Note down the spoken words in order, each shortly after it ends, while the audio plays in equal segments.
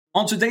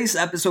On today's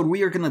episode,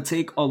 we are going to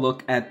take a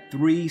look at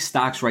three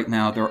stocks right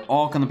now. They're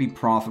all going to be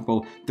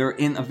profitable. They're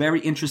in a very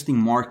interesting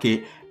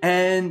market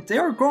and they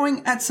are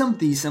growing at some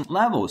decent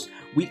levels.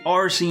 We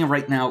are seeing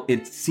right now,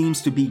 it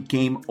seems to be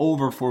game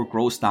over for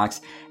growth stocks.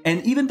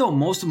 And even though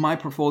most of my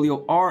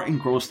portfolio are in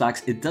growth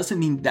stocks, it doesn't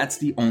mean that's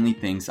the only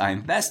things I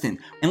invest in.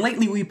 And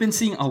lately, we've been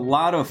seeing a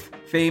lot of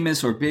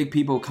famous or big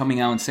people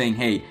coming out and saying,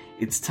 hey,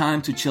 it's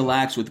time to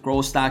chillax with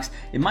growth stocks.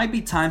 It might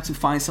be time to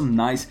find some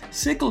nice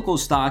cyclical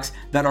stocks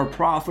that are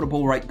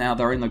profitable right now,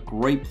 that are in a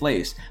great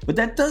place. But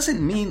that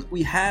doesn't mean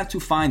we have to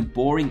find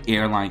boring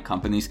airline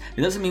companies.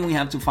 It doesn't mean we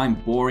have to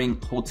find boring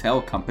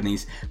hotel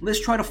companies. Let's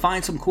try to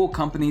find some cool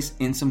companies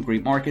in some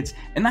great markets.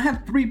 And I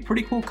have three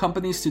pretty cool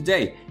companies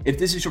today. If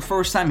this is your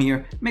first time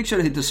here, make sure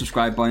to hit the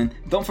subscribe button.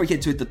 Don't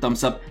forget to hit the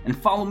thumbs up and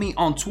follow me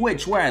on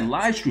Twitch where I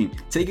live stream,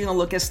 taking a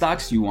look at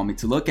stocks you want me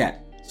to look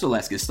at. So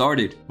let's get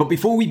started. But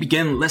before we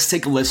begin, let's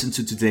take a listen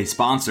to today's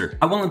sponsor.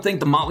 I want to thank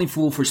The Motley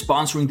Fool for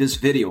sponsoring this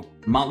video.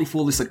 The Motley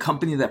Fool is a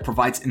company that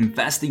provides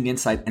investing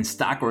insight and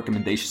stock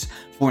recommendations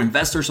for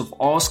investors of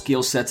all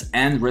skill sets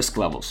and risk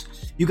levels.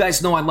 You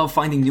guys know I love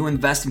finding new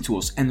investing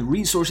tools and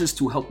resources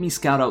to help me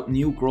scout out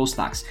new growth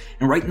stocks.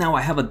 And right now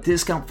I have a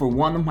discount for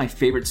one of my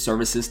favorite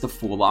services The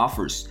Fool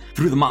offers.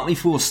 Through The Motley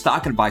Fool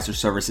Stock Advisor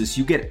services,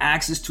 you get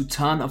access to a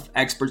ton of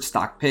expert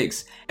stock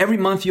picks. Every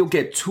month you'll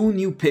get 2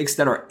 new picks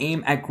that are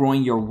aimed at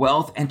growing your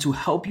wealth and to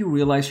help you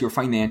realize your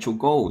financial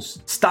goals.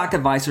 Stock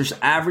Advisor's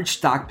average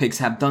stock picks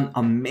have done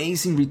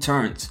amazing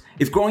returns.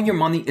 If growing your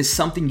money is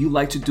something you'd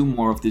like to do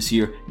more of this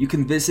year, you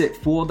can visit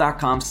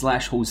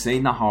fool.com/Jose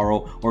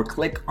Najarro or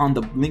click on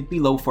the link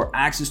below for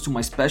access to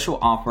my special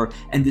offer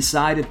and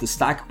decide if the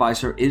Stock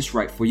Advisor is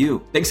right for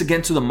you. Thanks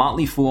again to The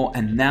Motley Fool,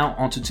 and now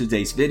on to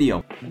today's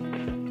video.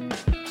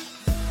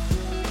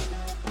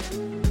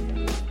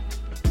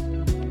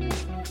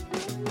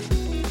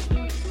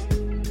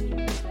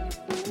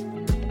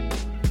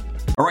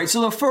 Alright,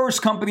 so the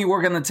first company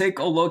we're going to take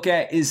a look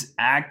at is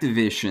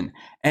Activision.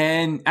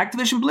 And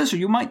Activision Blizzard,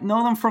 you might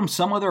know them from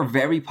some of their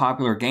very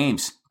popular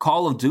games.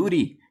 Call of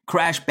Duty,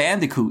 Crash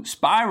Bandicoot,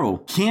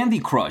 Spyro, Candy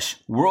Crush,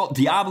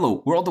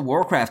 Diablo, World of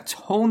Warcraft,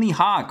 Tony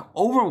Hawk,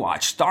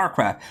 Overwatch,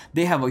 StarCraft.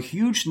 They have a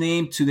huge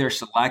name to their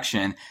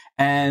selection,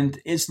 and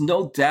it's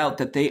no doubt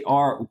that they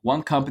are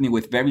one company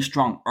with very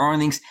strong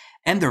earnings,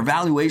 and their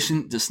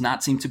valuation does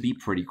not seem to be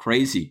pretty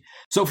crazy.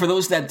 So for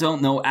those that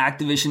don't know,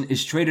 Activision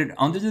is traded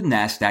under the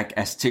NASDAQ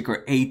as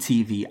ticker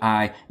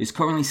ATVI, is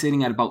currently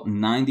sitting at about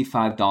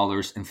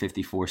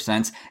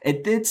 $95.54.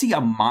 It did see a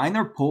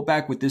minor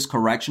pullback with this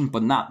correction,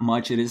 but not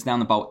much. It is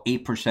down about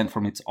 8%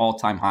 from its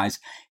all-time highs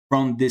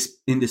in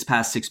this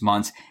past 6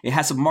 months. It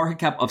has a market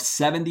cap of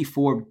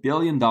 $74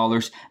 billion,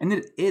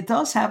 and it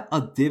does have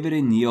a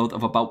dividend yield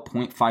of about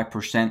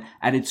 0.5%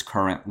 at its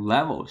current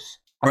levels.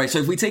 All right, so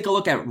if we take a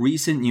look at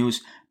recent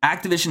news,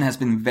 Activision has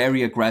been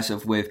very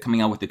aggressive with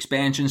coming out with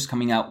expansions,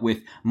 coming out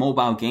with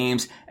mobile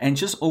games, and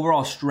just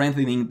overall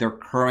strengthening their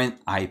current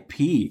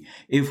IP.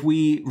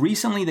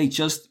 They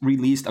just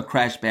released a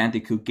Crash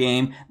Bandicoot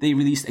game. They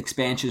released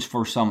expansions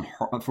for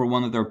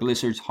one of their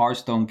Blizzard's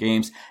Hearthstone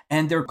games,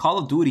 and their Call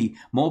of Duty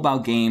mobile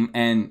game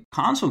and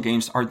console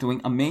games are doing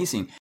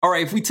amazing. All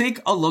right, if we take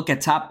a look at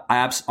top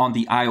apps on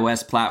the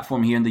iOS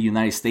platform here in the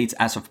United States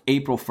as of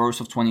April 1st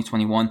of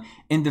 2021,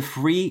 in the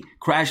free,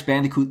 Crash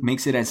Bandicoot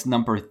makes it as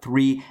number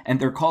 3, and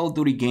their Call of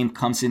Duty game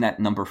comes in at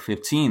number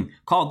 15.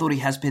 Call of Duty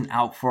has been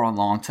out for a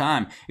long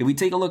time. If we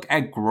take a look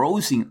at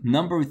grossing,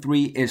 number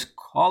 3 is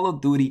Call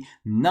of Duty,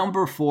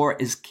 number 4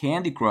 is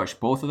Candy Crush,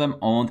 both of them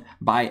owned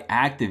by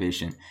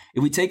Activision.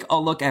 If we take a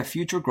look at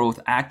future growth,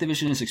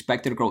 Activision is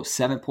expected to grow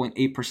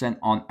 7.8%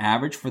 on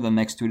average for the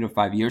next 3 to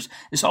 5 years.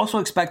 It's also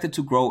expected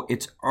to grow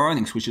its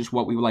earnings, which is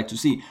what we would like to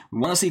see. We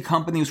want to see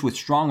companies with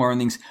strong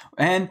earnings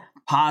and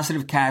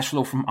positive cash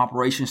flow from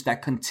operations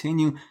that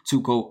continue to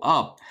go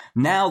up.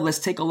 Now let's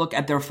take a look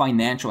at their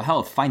financial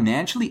health.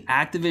 Financially,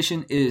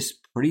 Activision is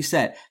pretty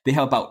set. They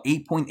have about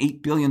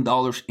 $8.8 billion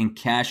in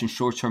cash and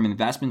short-term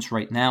investments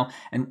right now,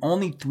 and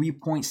only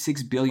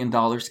 $3.6 billion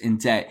in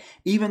debt.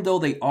 Even though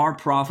they are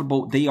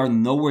profitable, they are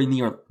nowhere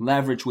near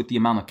leverage with the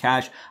amount of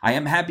cash. I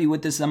am happy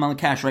with this amount of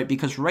cash, right?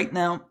 Because right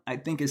now, I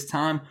think it's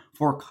time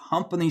for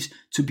companies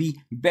to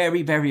be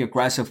very, very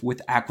aggressive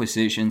with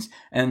acquisitions.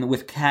 And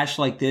with cash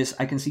like this,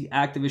 I can see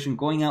Activision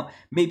going out,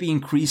 maybe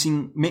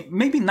increasing,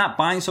 maybe not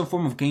buying some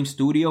form of game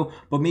studio,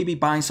 but maybe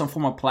buying some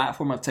form of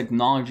platform of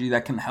technology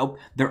that can help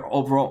their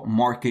overall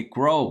market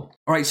grow.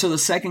 All right, so the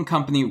second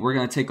company we're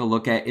going to take a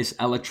look at is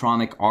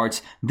Electronic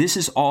Arts. This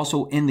is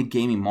also in the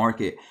gaming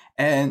market.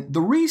 And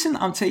the reason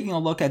I'm taking a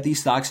look at these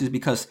stocks is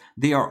because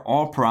they are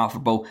all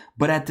profitable,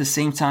 but at the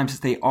same time,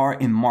 they are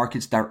in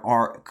markets that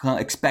are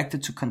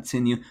expected to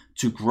continue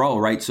to grow,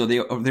 right? So they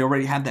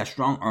already have that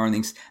strong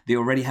earnings. They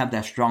already have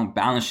that strong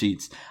balance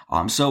sheets.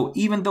 So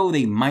even though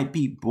they might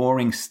be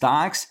boring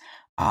stocks,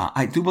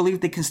 I do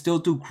believe they can still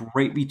do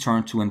great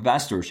return to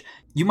investors.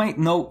 You might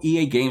know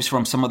EA games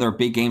from some of their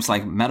big games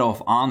like Medal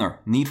of Honor,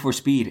 Need for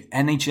Speed,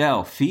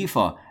 NHL,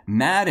 FIFA,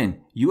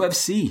 Madden,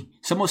 UFC,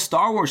 some of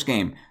Star Wars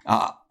game,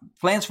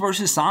 Plants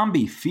vs.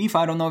 Zombie, FIFA.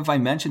 I don't know if I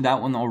mentioned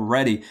that one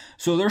already.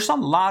 So there's a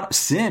lot of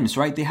Sims,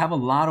 right? They have a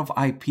lot of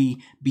IP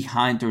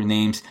behind their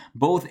names,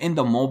 both in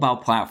the mobile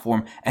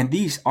platform. And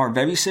these are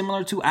very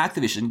similar to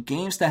Activision,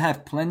 games that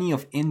have plenty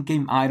of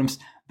in-game items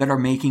that are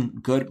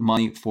making good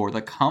money for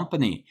the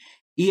company.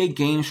 EA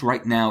Games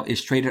right now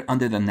is traded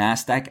under the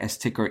NASDAQ as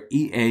ticker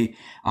EA.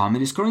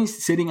 It is currently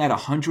sitting at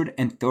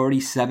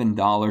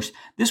 $137.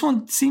 This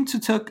one seemed to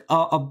took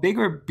a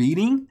bigger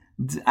beating.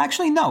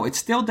 Actually, no, it's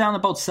still down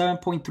about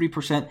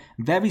 7.3%,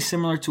 very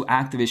similar to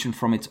Activision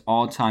from its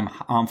all-time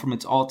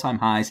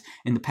highs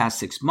in the past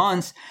 6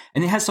 months,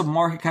 and it has a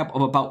market cap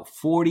of about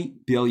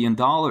 $40 billion.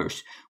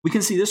 We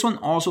can see this one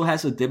also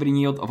has a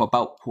dividend yield of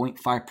about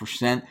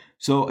 0.5%.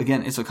 So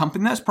again, it's a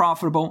company that's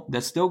profitable,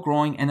 that's still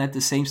growing, and at the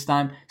same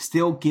time,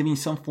 still giving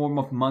some form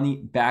of money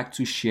back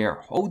to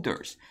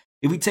shareholders.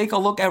 If we take a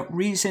look at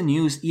recent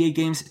news, EA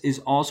Games is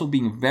also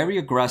being very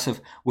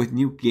aggressive with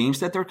new games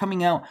that they're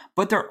coming out,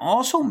 but they're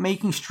also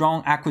making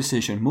strong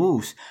acquisition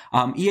moves.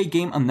 EA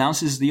Game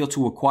announced this deal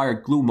to acquire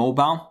Glu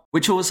Mobile,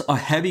 which was a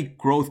heavy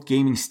growth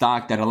gaming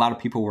stock that a lot of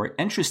people were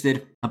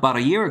interested about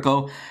a year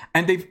ago.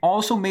 And they've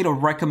also made a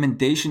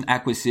recommendation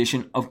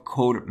acquisition of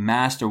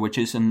Codemaster, which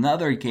is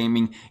another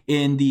gaming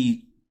in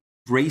the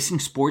racing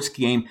sports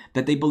game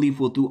that they believe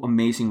will do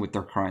amazing with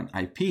their current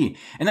IP.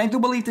 And I do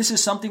believe this is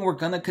something we're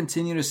going to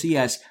continue to see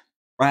as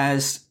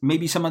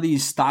maybe some of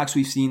these stocks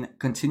we've seen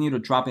continue to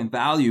drop in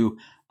value.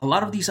 A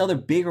lot of these other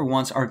bigger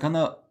ones are going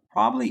to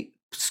probably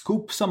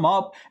scoop some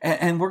up,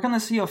 and we're going to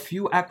see a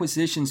few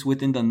acquisitions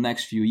within the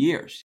next few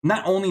years.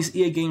 Not only is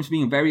EA Games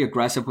being very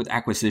aggressive with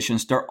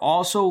acquisitions, they're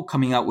also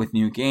coming out with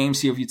new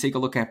games. Here, if you take a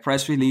look at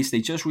press release, they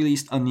just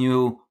released a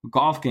new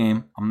golf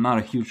game. I'm not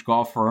a huge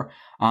golfer.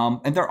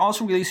 And they're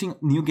also releasing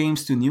new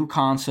games to new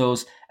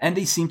consoles, and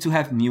they seem to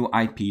have new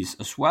IPs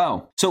as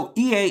well. So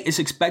EA is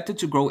expected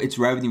to grow its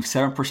revenue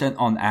 7%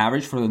 on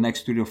average for the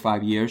next 3 to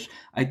 5 years.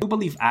 I do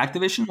believe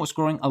Activision was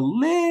growing a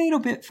little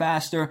bit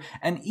faster,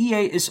 and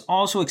EA is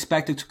also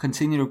expected to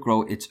continue to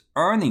grow its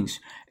earnings.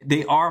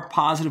 They are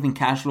positive in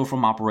cash flow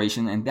from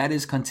operation, and that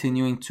is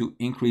continuing to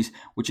increase,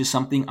 which is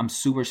something I'm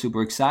super,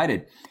 super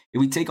excited.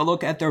 If we take a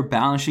look at their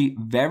balance sheet,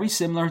 very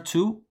similar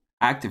to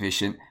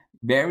Activision,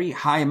 very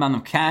high amount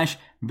of cash,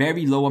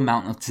 very low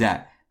amount of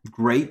debt.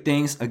 Great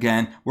things.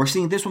 Again, we're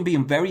seeing this one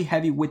being very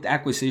heavy with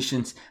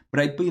acquisitions, but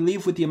I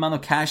believe with the amount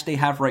of cash they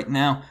have right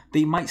now,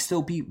 they might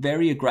still be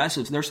very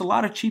aggressive. There's a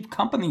lot of cheap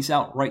companies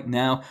out right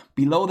now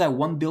below that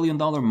 $1 billion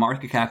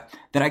market cap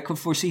that I could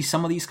foresee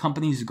some of these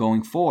companies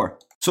going for.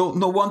 So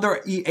no wonder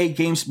EA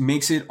Games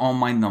makes it on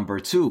my number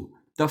 2.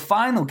 The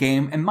final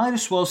game, and might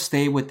as well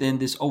stay within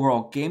this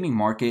overall gaming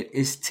market,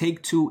 is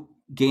Take-Two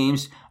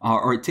Games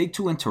or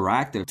Take-Two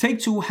Interactive.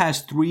 Take-Two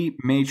has 3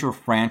 major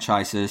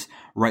franchises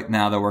right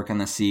now that we're going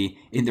to see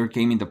in their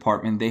gaming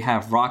department. They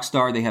have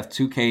Rockstar, they have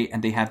 2K,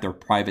 and they have their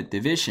private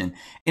division.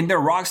 In their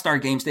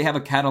Rockstar games, they have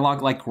a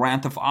catalog like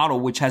Grand Theft Auto,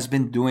 which has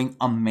been doing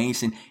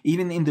amazing.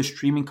 Even in the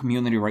streaming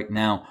community right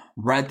now,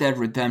 Red Dead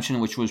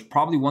Redemption, which was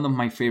probably one of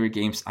my favorite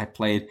games I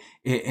played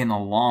in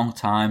a long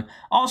time.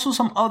 Also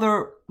some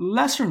other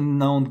lesser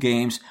known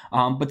games,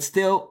 but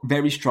still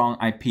very strong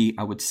IP,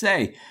 I would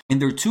say. In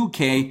their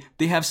 2K,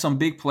 they have some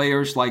big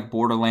players like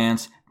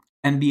Borderlands,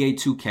 NBA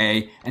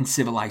 2K, and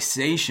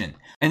Civilization.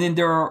 And in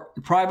their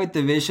private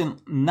division,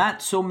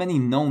 not so many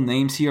known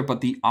names here,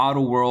 but the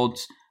Outer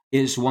Worlds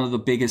is one of the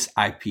biggest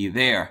IP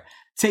there.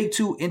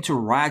 Take-Two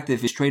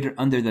Interactive is traded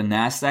under the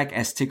NASDAQ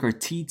as ticker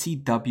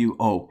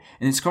TTWO,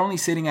 and it's currently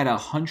sitting at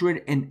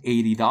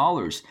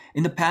 $180.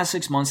 In the past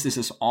 6 months, this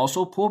has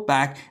also pulled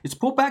back. It's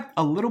pulled back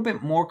a little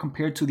bit more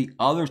compared to the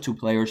other 2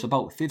 players,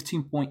 about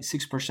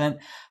 15.6%.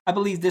 I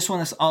believe this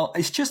one is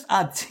it's just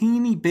a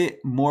teeny bit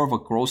more of a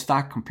growth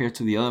stock compared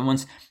to the other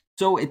ones,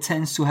 so it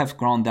tends to have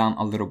grown down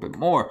a little bit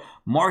more.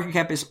 Market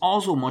cap is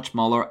also much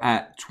smaller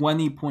at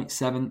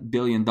 $20.7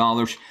 billion.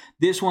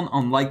 This one,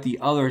 unlike the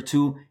other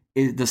 2,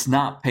 it does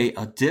not pay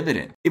a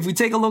dividend. If we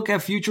take a look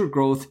at future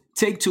growth,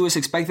 Take-Two is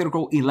expected to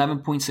grow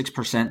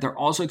 11.6%. They're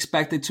also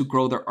expected to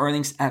grow their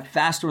earnings at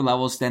faster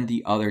levels than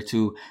the other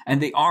 2,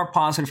 and they are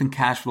positive in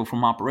cash flow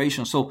from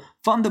operations. So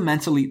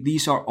fundamentally,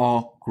 these are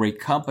all great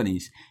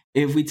companies.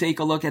 If we take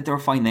a look at their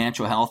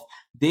financial health,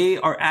 they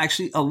are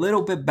actually a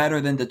little bit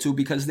better than the 2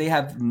 because they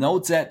have no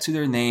debt to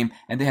their name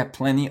and they have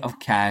plenty of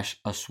cash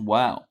as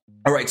well.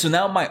 All right, so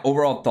now my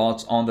overall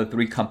thoughts on the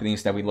 3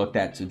 companies that we looked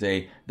at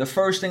today. The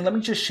first thing, let me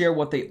just share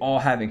what they all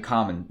have in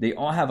common. They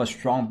all have a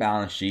strong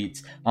balance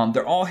sheet.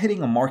 They're all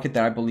hitting a market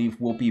that I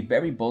believe will be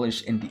very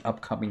bullish in the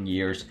upcoming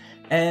years.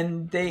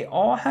 And they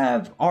all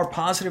are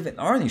positive in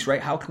earnings,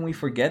 right? How can we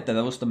forget that?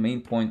 That was the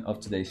main point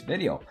of today's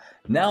video.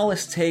 Now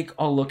let's take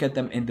a look at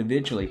them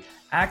individually.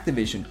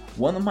 Activision,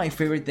 one of my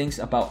favorite things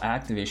about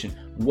Activision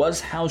was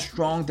how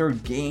strong their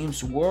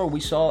games were. We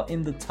saw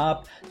in the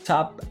top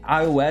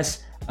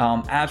iOS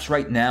apps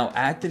right now,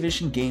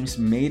 Activision Games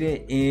made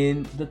it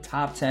in the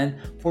top 10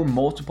 for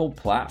multiple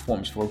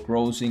platforms for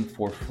grossing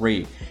for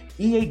free.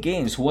 EA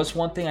Games was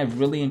one thing I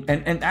really, and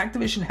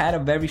Activision had a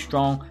very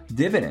strong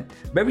dividend,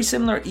 very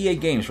similar to EA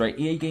Games, right?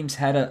 EA Games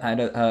had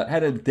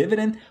a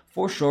dividend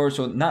for sure.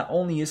 So not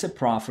only is it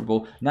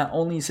profitable, not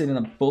only is it in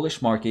a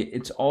bullish market,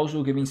 it's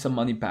also giving some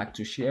money back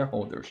to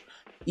shareholders.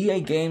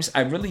 EA Games,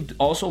 I really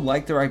also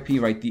like their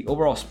IP, right? The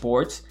overall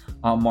sports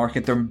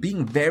market, they're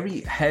being very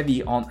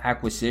heavy on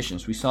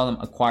acquisitions. We saw them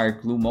acquire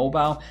Glue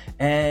Mobile,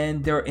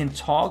 and they're in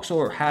talks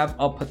or have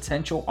a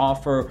potential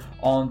offer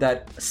on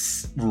that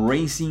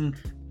racing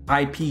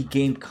IP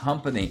game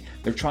company.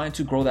 They're trying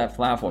to grow that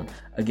platform.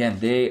 Again,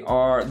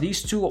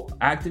 these two,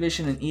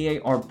 Activision and EA,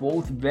 are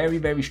both very,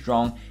 very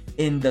strong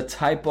in the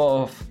type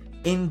of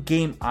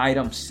in-game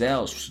item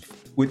sales.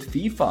 With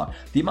FIFA,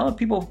 the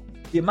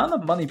amount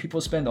of money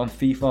people spend on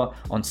FIFA,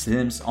 on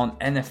Sims, on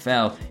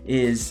NFL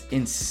is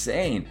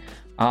insane.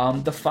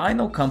 The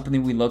final company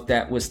we looked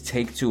at was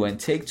Take-Two, and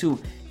Take-Two,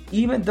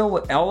 even though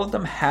all of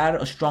them had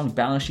a strong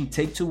balance sheet,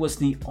 Take-Two was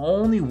the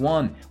only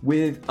one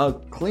with a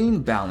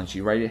clean balance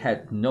sheet, right? It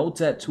had no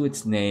debt to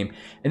its name,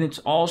 and it's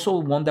also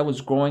one that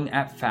was growing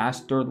at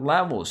faster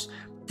levels.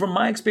 From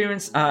my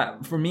experience,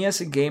 for me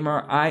as a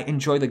gamer, I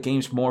enjoy the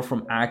games more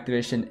from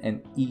Activision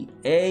and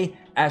EA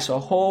as a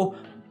whole,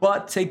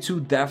 but Take-Two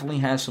definitely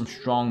has some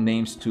strong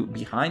names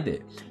behind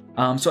it.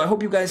 So I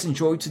hope you guys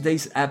enjoyed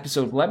today's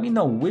episode. Let me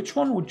know, which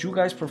one would you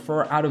guys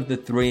prefer out of the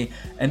three?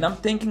 And I'm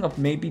thinking of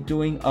maybe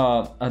doing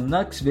a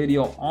next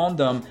video on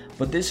them,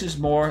 but this is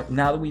more,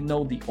 now that we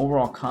know the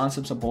overall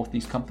concepts of both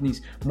these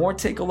companies, more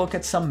take a look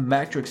at some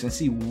metrics and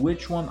see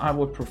which one I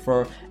would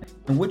prefer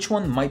and which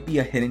one might be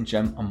a hidden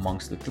gem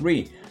amongst the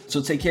three.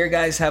 So take care,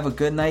 guys. Have a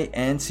good night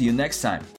and see you next time.